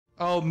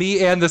Oh,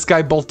 me and this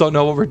guy both don't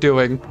know what we're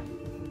doing.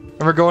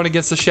 And we're going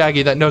against the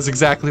Shaggy that knows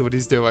exactly what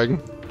he's doing.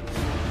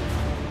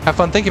 Have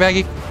fun. Thank you,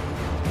 Maggie.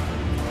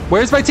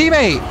 Where's my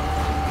teammate?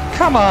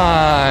 Come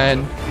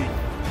on.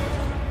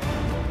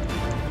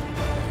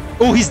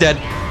 Oh, he's dead.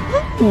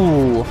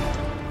 Ooh.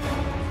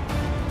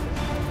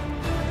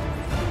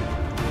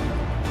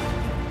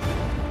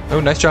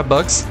 Oh, nice job,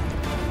 Bugs.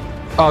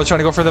 Oh, I was trying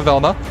to go for the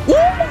Velma. Ooh!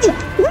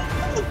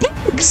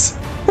 Bugs!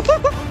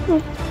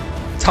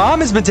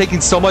 Tom has been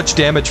taking so much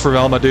damage for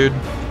Velma, dude.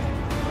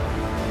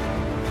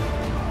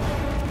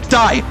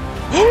 Die!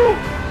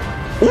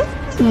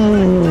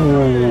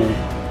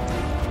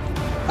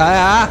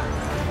 Ah!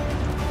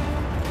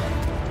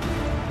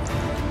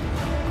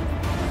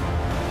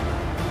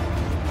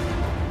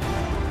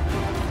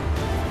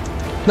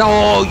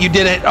 No, you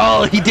did it!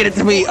 Oh, he did it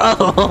to me!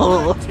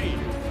 Oh!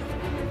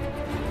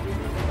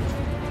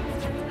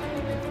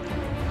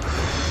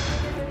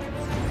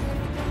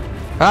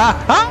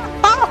 Ah! Ah!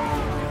 Ah!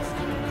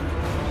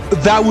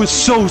 That was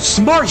so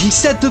smart! He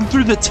sent them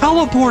through the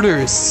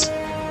teleporters!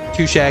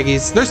 2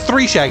 Shaggies. There's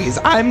 3 Shaggies.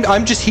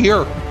 I'm just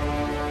here.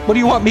 What do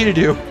you want me to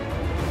do?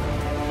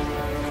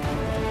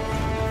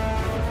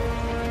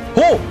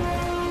 Oh!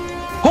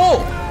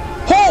 Oh!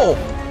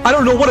 Oh! I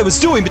don't know what I was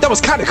doing, but that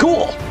was kind of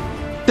cool.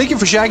 Thank you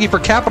for Shaggy for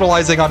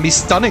capitalizing on me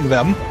stunning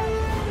them.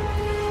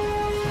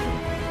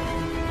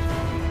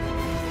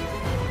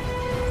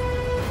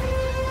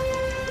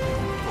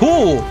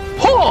 Ooh!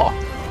 Oh!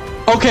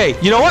 Okay,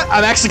 you know what?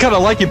 I'm actually kind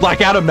of liking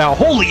Black Adam now.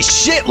 Holy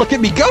shit, look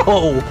at me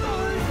go!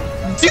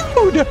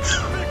 Dude!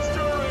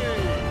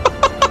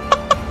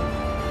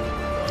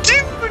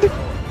 Dude!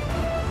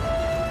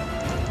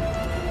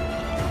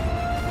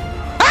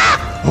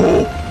 Ah!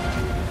 Oh!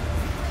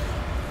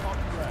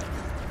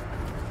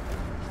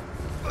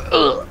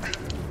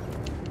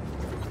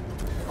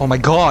 Oh my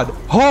god!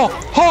 Oh!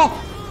 Oh!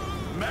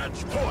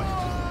 Match point,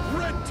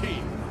 red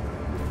team.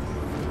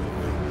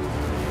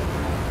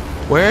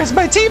 Where's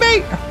my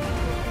teammate?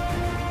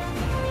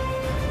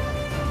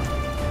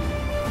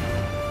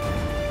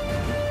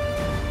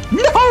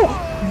 No!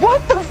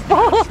 What the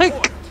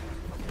fuck?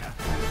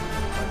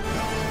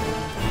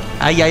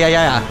 Ah,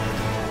 yeah.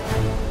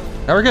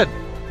 Now we're good.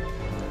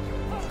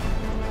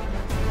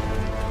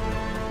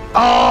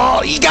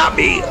 Oh, he got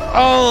me!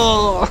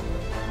 Oh!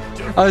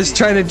 I was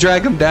trying to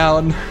drag him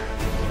down.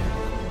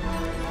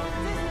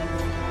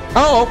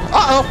 Uh-oh!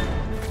 Uh-oh!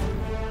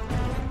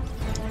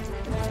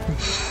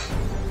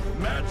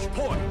 Match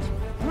point,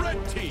 red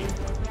team.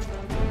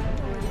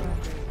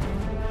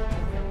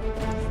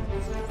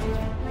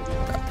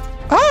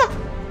 Ah!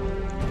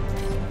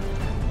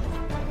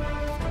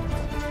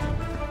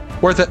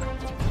 Worth it.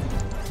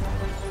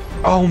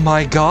 Oh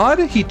my god,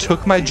 he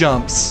took my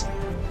jumps.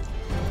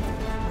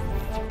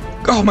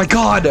 Oh my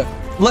god!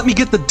 Let me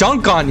get the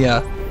dunk on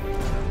ya.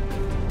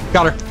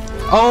 Got her.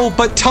 Oh,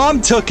 but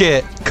Tom took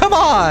it. Come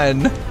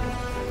on.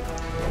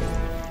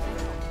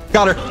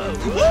 Got her.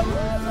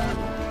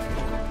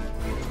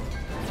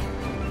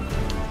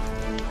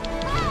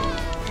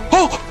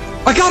 Oh,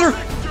 I got her.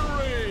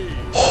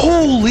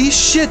 Holy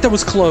shit, that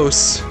was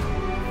close.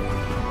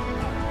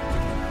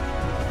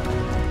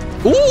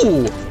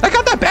 Ooh, I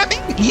got that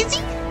Batman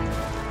easy.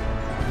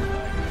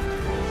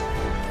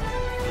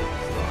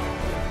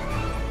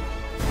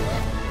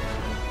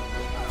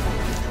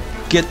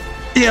 Get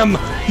him.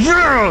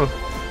 Yeah.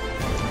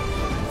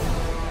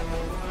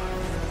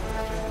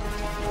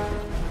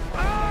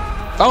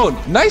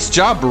 Oh, nice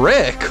job,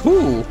 Rick.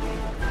 Ooh.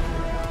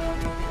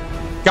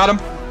 Got him.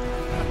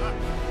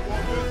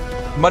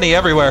 Money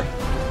everywhere.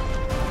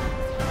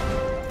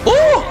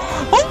 Oh!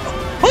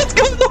 Oh! Let's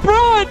go,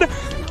 LeBron!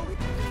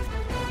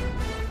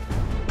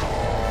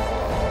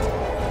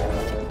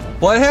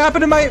 What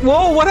happened to my...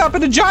 Whoa, what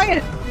happened to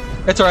Giant?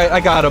 It's alright, I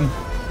got him.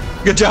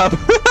 Good job.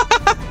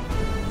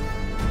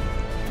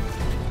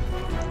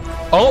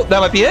 Oh, that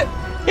might be it.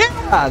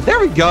 Yeah, there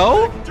we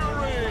go.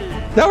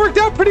 That worked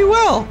out pretty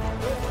well.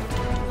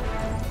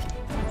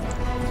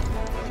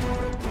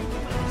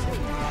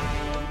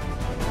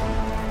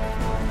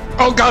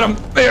 Oh, got him.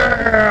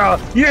 Yeah!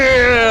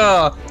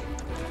 Yeah!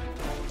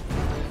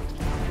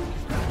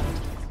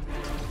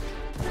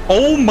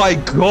 Oh my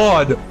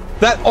god.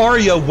 That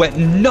Arya went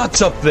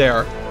nuts up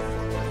there.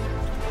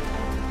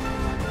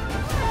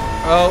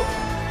 Oh.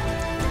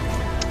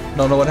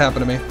 Don't know what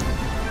happened to me.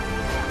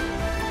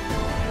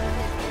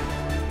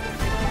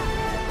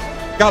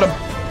 Got him.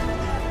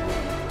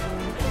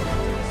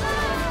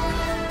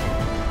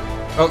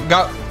 Oh,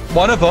 got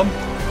one of them.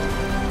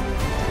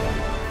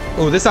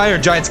 Oh, this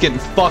Iron Giant's getting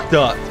fucked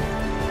up.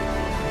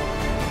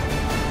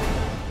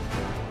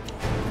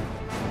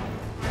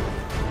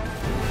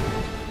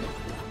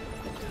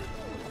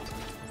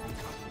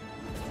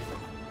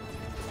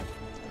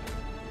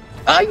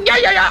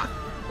 Yeah.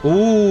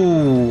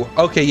 Ooh.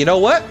 Okay, you know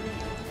what?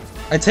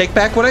 I take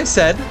back what I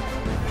said.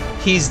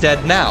 He's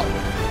dead now.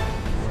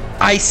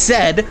 I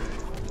said,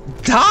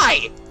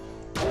 die!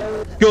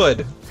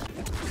 Good.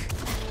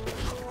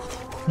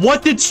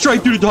 What did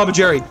strike through to Tom and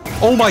Jerry?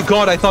 Oh my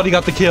god, I thought he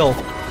got the kill.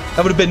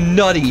 That would have been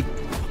nutty.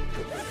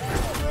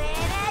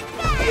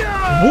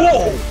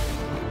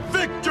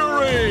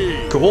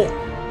 Cool.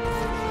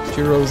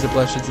 Heroes that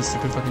blushes is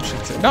stupid fucking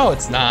shit too. No,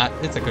 it's not.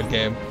 It's a good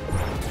game.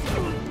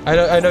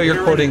 I know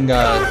you're quoting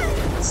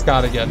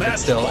Scott again, but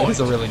still, it is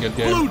a really good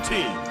game. Blue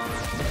team.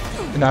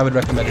 And I would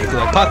recommend it if you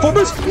like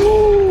platformers.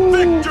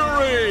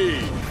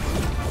 Victory.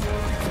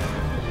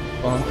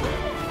 Bonk.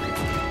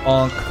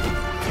 Bonk.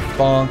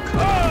 Bonk.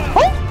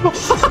 Oh!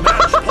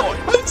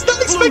 I was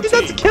not expecting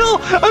that to kill!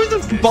 I was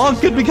just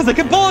bonking because I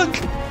can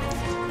bonk!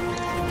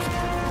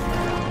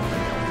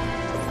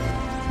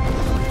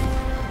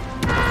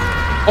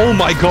 Oh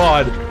my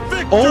god!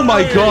 Oh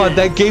my god,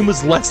 that game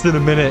was less than a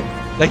minute.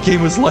 That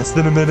game was less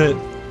than a minute.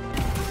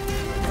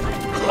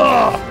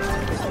 Ugh.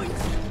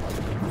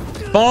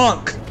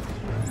 Bonk!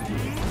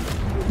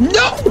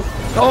 No!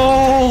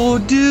 Oh,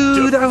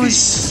 dude, I was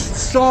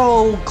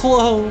so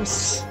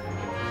close.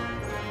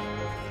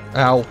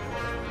 Ow.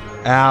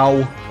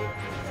 Ow.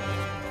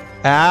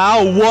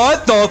 Ow,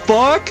 what the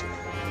fuck?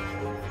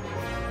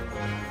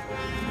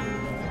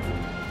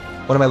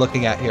 What am I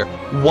looking at here?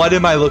 What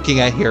am I looking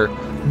at here?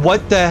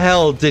 What the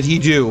hell did he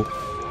do?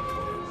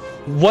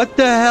 What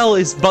the hell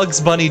is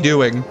Bugs Bunny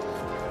doing?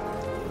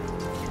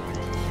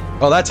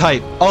 Oh, that's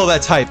hype. Oh,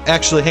 that's hype.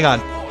 Actually, hang on.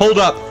 Hold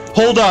up.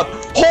 Hold up.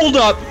 Hold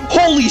up.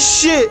 Holy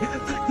shit.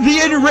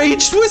 The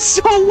enraged was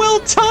so well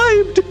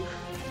timed.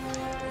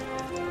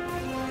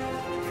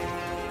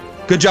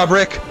 Good job,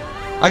 Rick.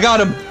 I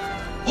got him.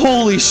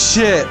 Holy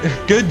shit.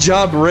 Good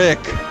job, Rick.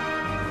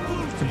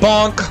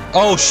 Bonk.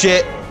 Oh,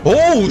 shit.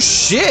 Oh,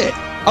 shit.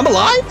 I'm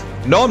alive?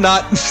 No, I'm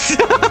not.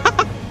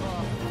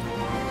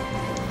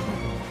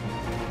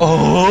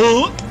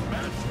 Oh.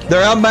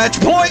 They're on match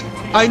point.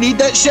 I need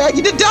that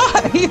Shaggy to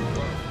die.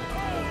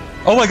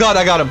 Oh my god,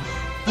 I got him.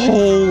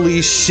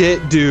 Holy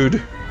shit,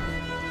 dude.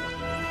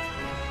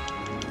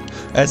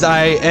 As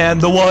I am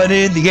the one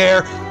in the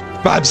air,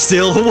 I'm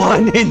still the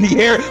one in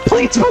the air.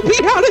 Please put me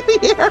out of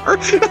the air.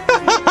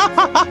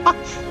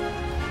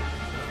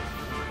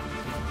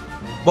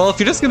 Well, if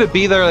you're just gonna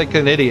be there like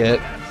an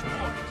idiot.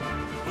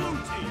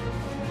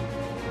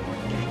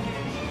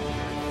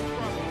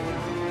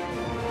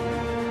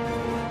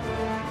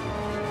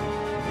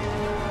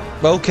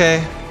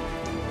 Okay.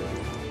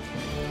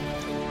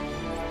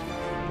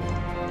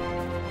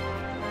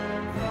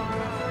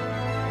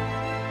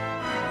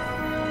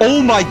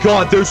 Oh my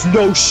god, there's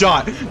no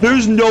shot.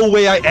 There's no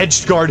way I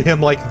edge guard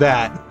him like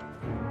that.